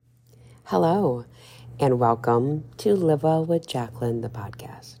Hello, and welcome to Live Well with Jacqueline, the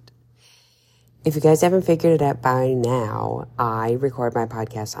podcast. If you guys haven't figured it out by now, I record my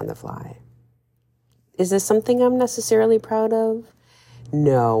podcast on the fly. Is this something I'm necessarily proud of?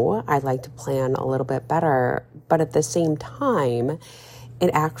 No, I like to plan a little bit better, but at the same time,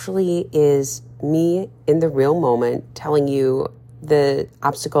 it actually is me in the real moment telling you the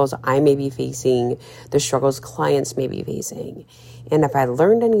obstacles I may be facing, the struggles clients may be facing. And if I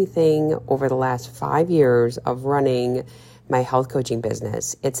learned anything over the last 5 years of running my health coaching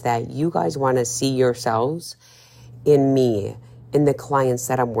business, it's that you guys want to see yourselves in me, in the clients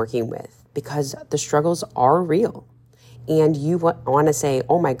that I'm working with, because the struggles are real. And you want to say,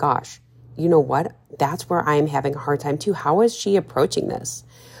 oh my gosh, you know what? That's where I'm having a hard time too. How is she approaching this?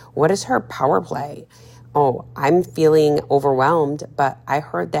 What is her power play? Oh, I'm feeling overwhelmed, but I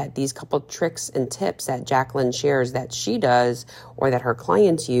heard that these couple tricks and tips that Jacqueline shares that she does or that her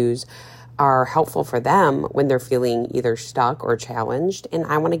clients use are helpful for them when they're feeling either stuck or challenged, and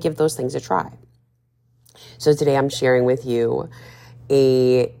I want to give those things a try. So today I'm sharing with you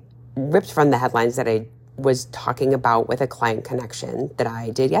a ripped from the headlines that I was talking about with a client connection that I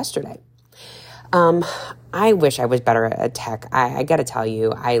did yesterday. I wish I was better at tech. I got to tell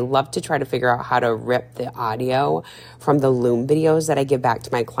you, I love to try to figure out how to rip the audio from the Loom videos that I give back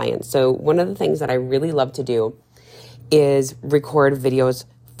to my clients. So one of the things that I really love to do is record videos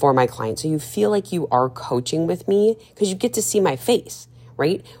for my clients. So you feel like you are coaching with me because you get to see my face,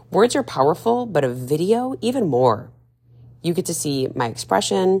 right? Words are powerful, but a video, even more. You get to see my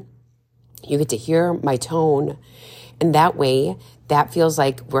expression. You get to hear my tone. And that way, that feels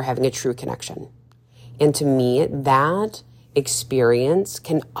like we're having a true connection. And to me, that experience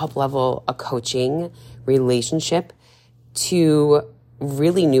can up-level a coaching relationship to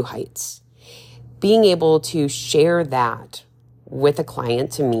really new heights. Being able to share that with a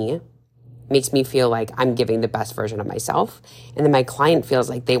client, to me, makes me feel like I'm giving the best version of myself. And then my client feels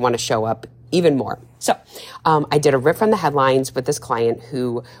like they want to show up even more. So I did a rip from the headlines with this client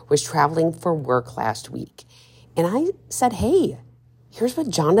who was traveling for work last week. And I said, hey, here's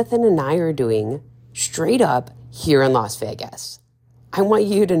what Jonathan and I are doing straight up here in Las Vegas. I want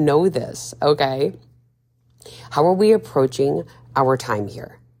you to know this, okay? How are we approaching our time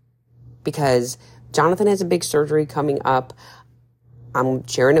here? Because Jonathan has a big surgery coming up. I'm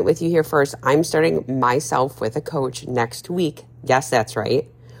sharing it with you here first. I'm starting myself with a coach next week. Yes, that's right.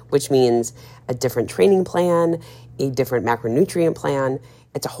 Which means a different training plan, a different macronutrient plan.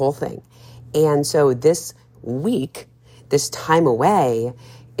 It's a whole thing. And so this week, this time away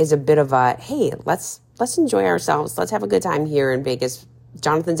is a bit of a, hey, let's enjoy ourselves. Let's have a good time here in Vegas.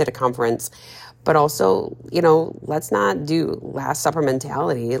 Jonathan's at a conference, but also, let's not do Last Supper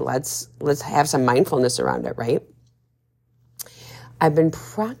mentality. Let's have some mindfulness around it, right? I've been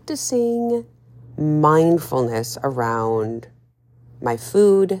practicing mindfulness around my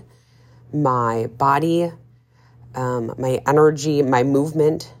food, my body, my energy, my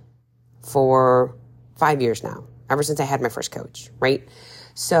movement for 5 years now, ever since I had my first coach, right?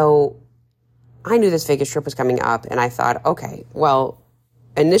 So I knew this Vegas trip was coming up, and I thought, okay, well,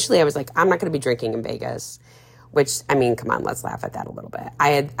 initially I was like, I'm not going to be drinking in Vegas, which, I mean, come on, let's laugh at that a little bit.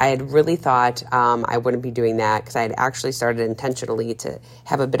 I had really thought I wouldn't be doing that because I had actually started intentionally to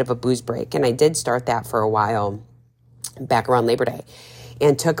have a bit of a booze break, and I did start that for a while back around Labor Day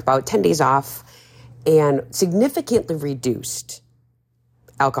and took about 10 days off and significantly reduced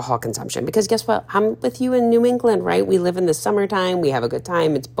alcohol consumption. Because guess what? I'm with you in New England, right? We live in the summertime. We have a good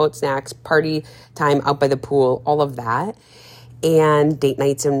time. It's boat snacks, party time out by the pool, all of that, and date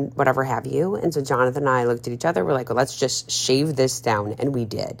nights and whatever have you. And so Jonathan and I looked at each other. We're like, well, let's just shave this down. And we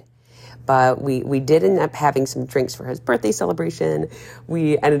did. But we did end up having some drinks for his birthday celebration.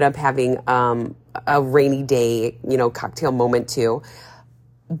 We ended up having a rainy day, cocktail moment too.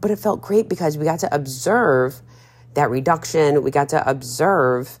 But it felt great because we got to observe that reduction. We got to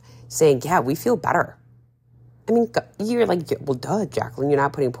observe saying, yeah, we feel better. I mean, you're like, well, duh, Jacqueline, you're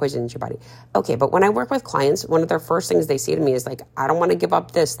not putting poison into your body. Okay, but when I work with clients, one of their first things they say to me is like, I don't want to give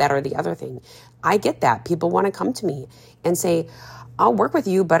up this, that, or the other thing. I get that. People want to come to me and say, I'll work with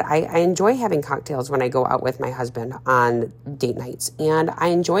you, but I enjoy having cocktails when I go out with my husband on date nights. And I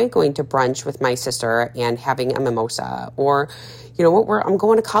enjoy going to brunch with my sister and having a mimosa. Or, I'm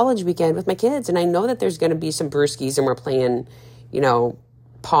going to college weekend with my kids, and I know that there's going to be some brewskis and we're playing,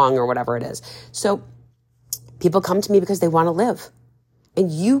 Pong or whatever it is. So people come to me because they want to live.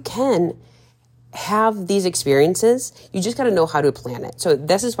 And you can have these experiences. You just got to know how to plan it. So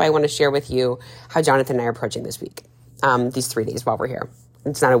this is why I want to share with you how Jonathan and I are approaching this week, these 3 days while we're here.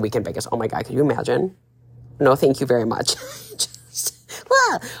 It's not a week in Vegas. Oh my God, could you imagine? No, thank you very much. Just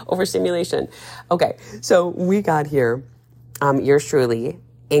Overstimulation. Okay, so we got here, yours truly,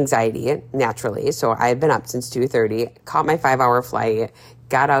 anxiety, naturally. So I had been up since 2:30, caught my 5-hour flight,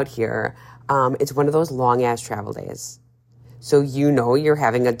 got out here. It's one of those long-ass travel days. So you're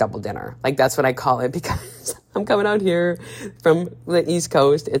having a double dinner. Like, that's what I call it, because I'm coming out here from the East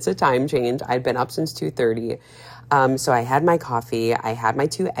Coast. It's a time change. I'd been up since 2:30. So I had my coffee. I had my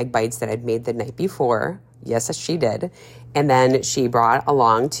 2 egg bites that I'd made the night before. Yes, she did. And then she brought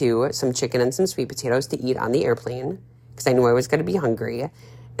along too some chicken and some sweet potatoes to eat on the airplane, because I knew I was going to be hungry.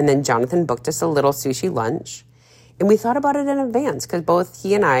 And then Jonathan booked us a little sushi lunch. And we thought about it in advance, because both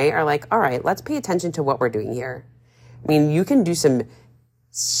he and I are like, all right, let's pay attention to what we're doing here. I mean, you can do some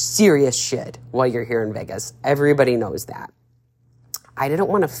serious shit while you're here in Vegas. Everybody knows that. I didn't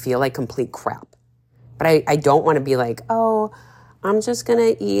want to feel like complete crap. But I don't want to be like, oh, I'm just going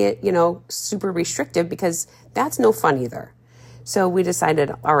to eat, super restrictive, because that's no fun either. So we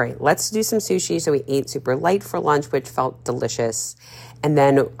decided, all right, let's do some sushi. So we ate super light for lunch, which felt delicious. And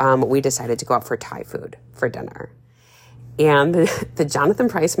then we decided to go out for Thai food for dinner. And the Jonathan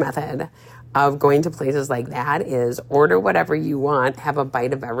Price method of going to places like that is order whatever you want, have a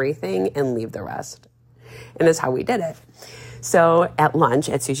bite of everything, and leave the rest. And that's how we did it. So at lunch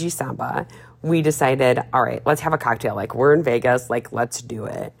at Sushi Samba, we decided, all right, let's have a cocktail. Like, we're in Vegas, like, let's do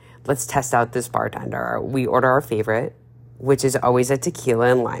it. Let's test out this bartender. We order our favorite, which is always a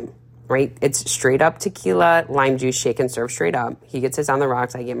tequila and lime, right? It's straight up tequila, lime juice, shake and serve straight up. He gets his on the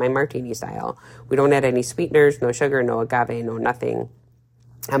rocks. I get my martini style. We don't add any sweeteners, no sugar, no agave, no nothing.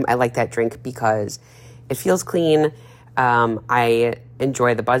 I like that drink because it feels clean. I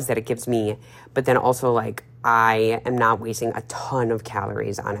enjoy the buzz that it gives me, but then also, like, I am not wasting a ton of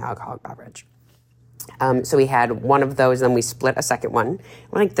calories on alcoholic beverage. So we had one of those, and then we split a second one.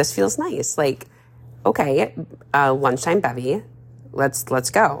 We're like, this feels nice. Like, okay, lunchtime bevy, let's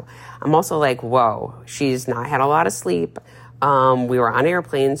go. I'm also like, whoa, she's not had a lot of sleep. We were on an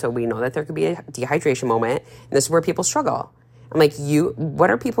airplane, so we know that there could be a dehydration moment, and this is where people struggle. I'm like, what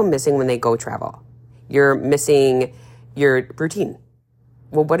are people missing when they go travel? You're missing your routine.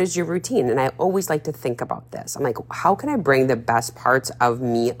 Well, what is your routine? And I always like to think about this. I'm like, how can I bring the best parts of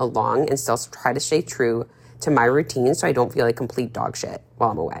me along and still try to stay true to my routine so I don't feel like complete dog shit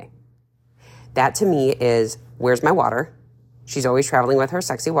while I'm away? That to me is, where's my water? She's always traveling with her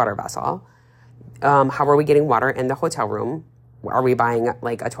sexy water vessel. How are we getting water in the hotel room? Are we buying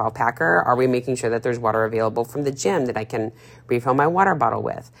like a 12-packer? Are we making sure that there's water available from the gym that I can refill my water bottle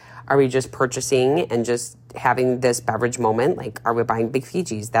with? Are we just purchasing and just having this beverage moment? Like, are we buying big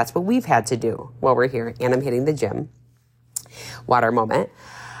Fijis? That's what we've had to do while we're here. And I'm hitting the gym. Water moment.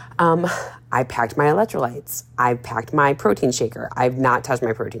 I packed my electrolytes. I packed my protein shaker. I've not touched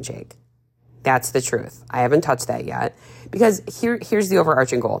my protein shake. That's the truth. I haven't touched that yet, because here's the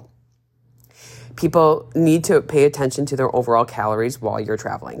overarching goal. People need to pay attention to their overall calories while you're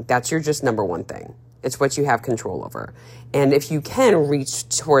traveling. That's your just number one thing. It's what you have control over. And if you can reach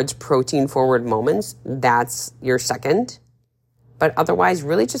towards protein forward moments, that's your second. But otherwise,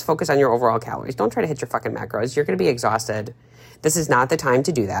 really just focus on your overall calories. Don't try to hit your fucking macros. You're going to be exhausted. This is not the time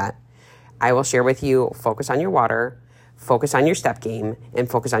to do that. I will share with you, focus on your water, focus on your step game, and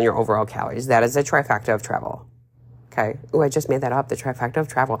focus on your overall calories. That is the trifecta of travel. Okay. Oh, I just made that up, the trifecta of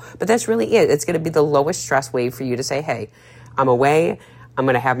travel. But that's really it. It's going to be the lowest stress way for you to say, hey, I'm away. I'm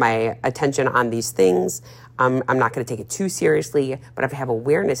going to have my attention on these things. I'm not going to take it too seriously, but if I have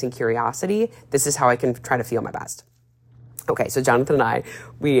awareness and curiosity, this is how I can try to feel my best. Okay, so Jonathan and I,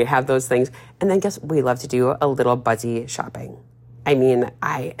 we have those things. And then we love to do a little buzzy shopping. I mean,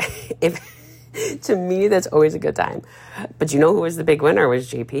 to me, that's always a good time. But you know who was the big winner?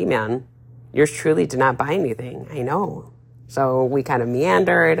 Was JP, man. Yours truly did not buy anything. I know. So we kind of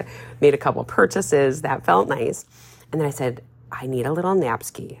meandered, made a couple purchases. That felt nice. And then I said, I need a little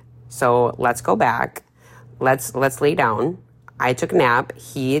napski. So let's go back. Let's lay down. I took a nap.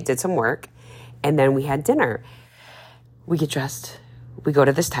 He did some work. And then we had dinner. We get dressed. We go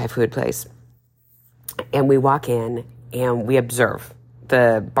to this Thai food place. And we walk in and we observe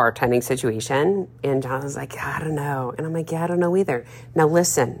the bartending situation. And Jonathan's like, I don't know. And I'm like, yeah, I don't know either. Now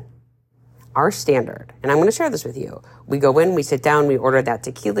listen. Our standard, and I'm going to share this with you. We go in, we sit down, we order that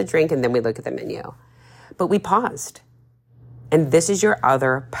tequila drink, and then we look at the menu. But we paused. And this is your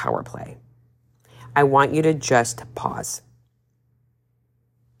other power play. I want you to just pause.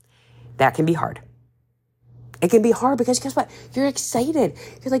 That can be hard. It can be hard because guess what? You're excited.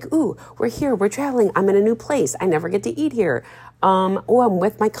 You're like, ooh, we're here, we're traveling. I'm in a new place. I never get to eat here. Oh, I'm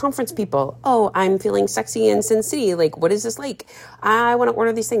with my conference people. Oh, I'm feeling sexy in Sin City. Like, what is this like? I want to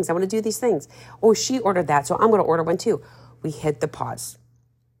order these things. I want to do these things. Oh, she ordered that, so I'm going to order one too. We hit the pause.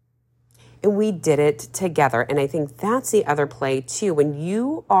 and we did it together. And I think that's the other play too. When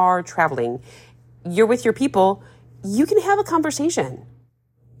you are traveling, you're with your people, you can have a conversation.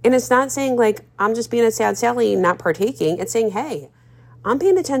 And it's not saying like, I'm just being a sad Sally, not partaking. It's saying, hey, I'm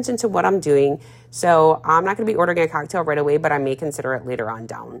paying attention to what I'm doing. So I'm not going to be ordering a cocktail right away, but I may consider it later on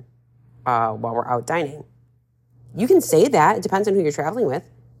down while we're out dining. You can say that. It depends on who you're traveling with.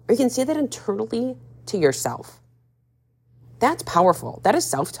 Or you can say that internally to yourself. That's powerful. That is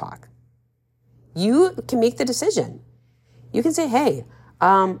self-talk. You can make the decision. You can say, hey,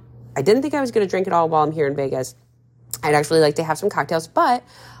 I didn't think I was going to drink it all while I'm here in Vegas. I'd actually like to have some cocktails, but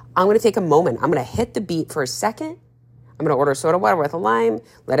I'm going to take a moment. I'm going to hit the beat for a second. I'm going to order soda water with a lime,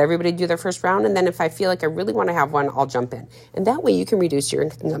 let everybody do their first round, and then if I feel like I really want to have one, I'll jump in. And that way you can reduce your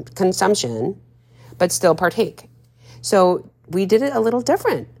consumption, but still partake. So we did it a little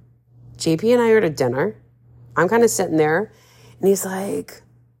different. JP and I are at dinner. I'm kind of sitting there, and he's like,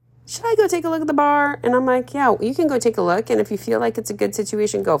 should I go take a look at the bar? And I'm like, yeah, you can go take a look, and if you feel like it's a good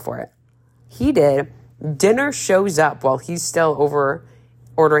situation, go for it. He did. Dinner shows up while he's still over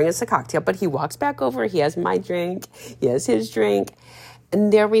ordering us a cocktail, but he walks back over. He has my drink. He has his drink.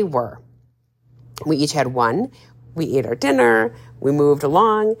 And there we were. We each had one. We ate our dinner. We moved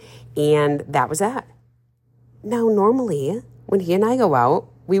along, and that was that. Now, normally, when he and I go out,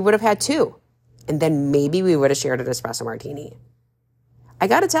 we would have had two, and then maybe we would have shared an espresso martini. I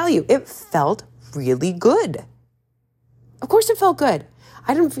got to tell you, it felt really good. Of course it felt good.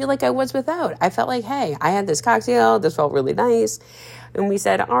 I didn't feel like I was without. I felt like, hey, I had this cocktail. This felt really nice. And we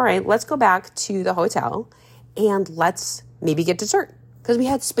said, all right, let's go back to the hotel and let's maybe get dessert. Because we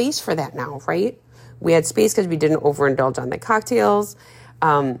had space for that now, right? We had space because we didn't overindulge on the cocktails.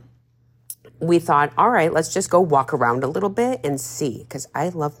 We thought, all right, let's just go walk around a little bit and see. Because I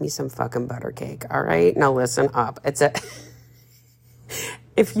love me some fucking butter cake, all right? Now listen up.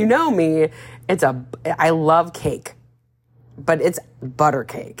 If you know me, I love cake. But it's butter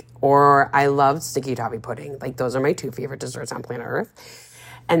cake, or I love sticky toffee pudding. Like, those are my two favorite desserts on planet Earth.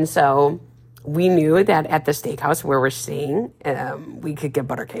 And so we knew that at the steakhouse where we're staying, we could get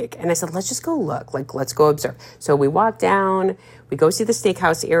butter cake. And I said, let's just go look. Like, let's go observe. So we walk down. We go see the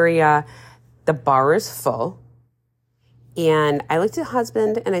steakhouse area. The bar is full. And I looked at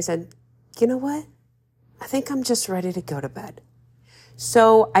husband, and I said, you know what? I think I'm just ready to go to bed.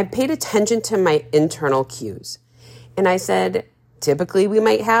 So I paid attention to my internal cues. And I said, typically we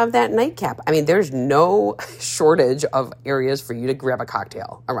might have that nightcap. I mean, there's no shortage of areas for you to grab a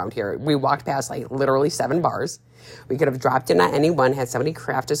cocktail around here. We walked past like literally 7 bars. We could have dropped in at any one, had somebody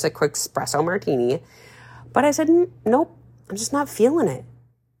craft us a quick espresso martini. But I said, nope, I'm just not feeling it.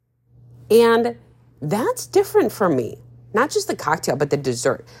 And that's different for me. Not just the cocktail, but the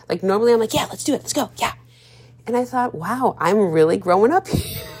dessert. Like, normally I'm like, yeah, let's do it. Let's go. Yeah. And I thought, wow, I'm really growing up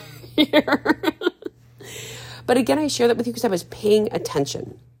here. But again, I share that with you because I was paying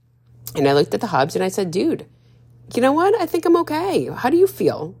attention. And I looked at the hubs and I said, dude, you know what? I think I'm okay. How do you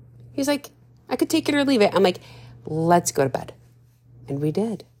feel? He's like, I could take it or leave it. I'm like, let's go to bed. And we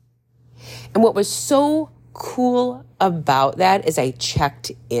did. And what was so cool about that is I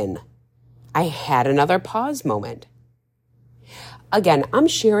checked in. I had another pause moment. Again, I'm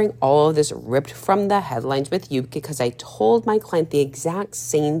sharing all of this ripped from the headlines with you because I told my client the exact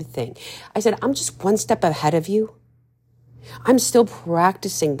same thing. I said, I'm just one step ahead of you. I'm still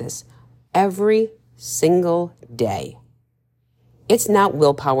practicing this every single day. It's not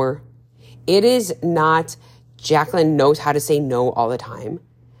willpower. It is not Jacqueline knows how to say no all the time.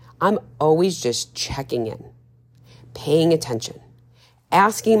 I'm always just checking in, paying attention,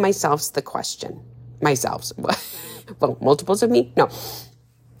 asking myself the question. Well, multiples of me? No.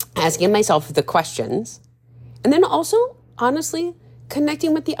 Asking myself the questions. And then also, honestly,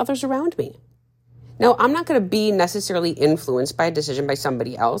 connecting with the others around me. Now, I'm not going to be necessarily influenced by a decision by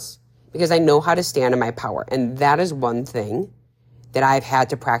somebody else because I know how to stand in my power. And that is one thing that I've had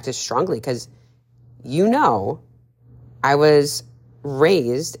to practice strongly because, I was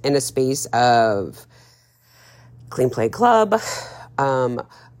raised in a space of clean plate club.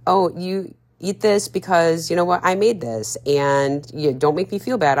 You eat this because, you know what, I made this and you don't make me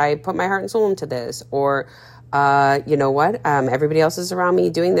feel bad. I put my heart and soul into this. Or, you know what, everybody else is around me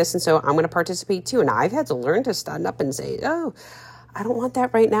doing this. And so I'm going to participate too. And I've had to learn to stand up and say, oh, I don't want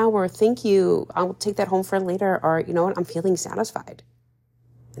that right now. Or thank you. I'll take that home for later. Or, you know what, I'm feeling satisfied.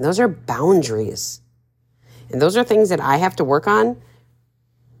 And those are boundaries. And those are things that I have to work on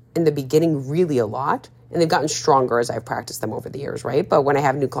in the beginning really a lot. And they've gotten stronger as I've practiced them over the years, right? But when I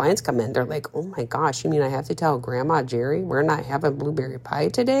have new clients come in, they're like, oh my gosh, you mean I have to tell Grandma Jerry we're not having blueberry pie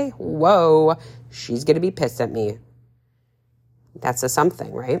today? Whoa, she's going to be pissed at me. That's a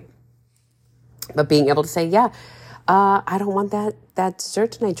something, right? But being able to say, yeah, I don't want that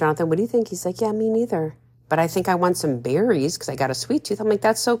dessert tonight, Jonathan. What do you think? He's like, yeah, me neither. But I think I want some berries because I got a sweet tooth. I'm like,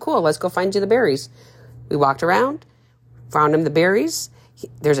 that's so cool. Let's go find you the berries. We walked around, found him the berries.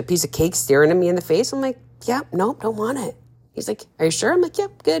 There's a piece of cake staring at me in the face. I'm like, yeah, nope, don't want it. He's like, are you sure? I'm like,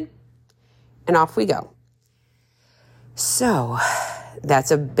 yep, good. And off we go. So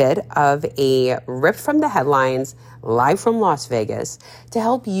that's a bit of a rip from the headlines, live from Las Vegas, to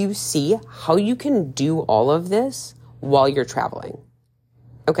help you see how you can do all of this while you're traveling.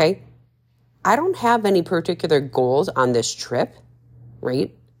 Okay? I don't have any particular goals on this trip,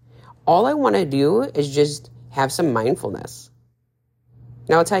 right? All I want to do is just have some mindfulness.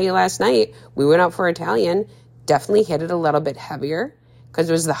 Now, I'll tell you, last night, we went out for Italian, definitely hit it a little bit heavier because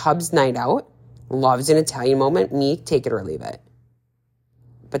it was the hub's night out. Loves an Italian moment, me, take it or leave it.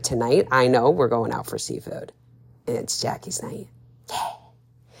 But tonight, I know we're going out for seafood. And it's Jackie's night. Yeah.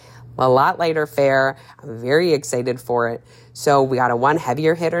 A lot lighter fare. I'm very excited for it. So we got a one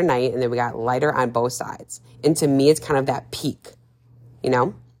heavier hitter night, and then we got lighter on both sides. And to me, it's kind of that peak, you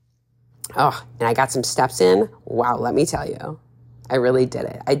know? Oh, and I got some steps in. Wow, let me tell you. I really did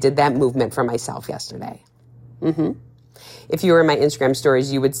it. I did that movement for myself yesterday. If you were in my Instagram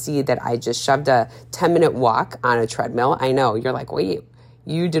stories, you would see that I just shoved a 10-minute walk on a treadmill. I know, you're like, wait,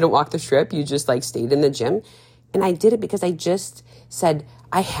 you didn't walk the strip? You just stayed in the gym? And I did it because I just said,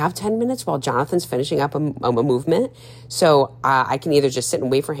 I have 10 minutes while Jonathan's finishing up a movement. So I can either just sit and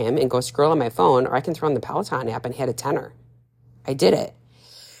wait for him and go scroll on my phone, or I can throw on the Peloton app and hit a 10er. I did it.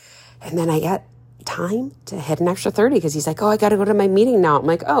 And then I got time to hit an extra 30 because he's like, oh, I got to go to my meeting now. I'm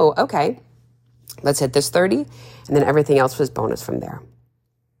like, oh, okay. Let's hit this 30. And then everything else was bonus from there.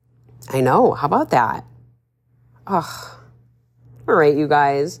 I know. How about that? Oh, all right, you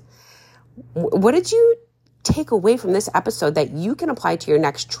guys. What did you take away from this episode that you can apply to your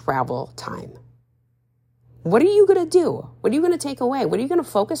next travel time? What are you going to do? What are you going to take away? What are you going to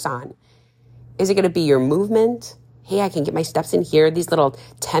focus on? Is it going to be your movement? Hey, I can get my steps in here. These little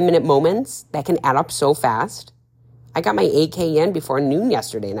 10-minute moments that can add up so fast. I got my 8K in before noon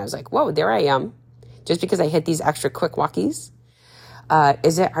yesterday, and I was like, whoa, there I am. Just because I hit these extra quick walkies. Are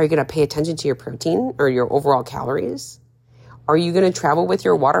you going to pay attention to your protein or your overall calories? Are you going to travel with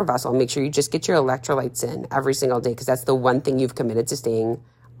your water vessel? Make sure you just get your electrolytes in every single day because that's the one thing you've committed to staying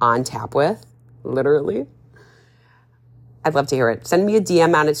on tap with, literally. I'd love to hear it. Send me a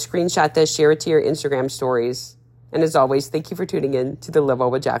DM on it, screenshot this, share it to your Instagram stories. And as always, thank you for tuning in to the Live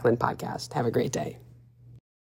Well with Jacqueline podcast. Have a great day.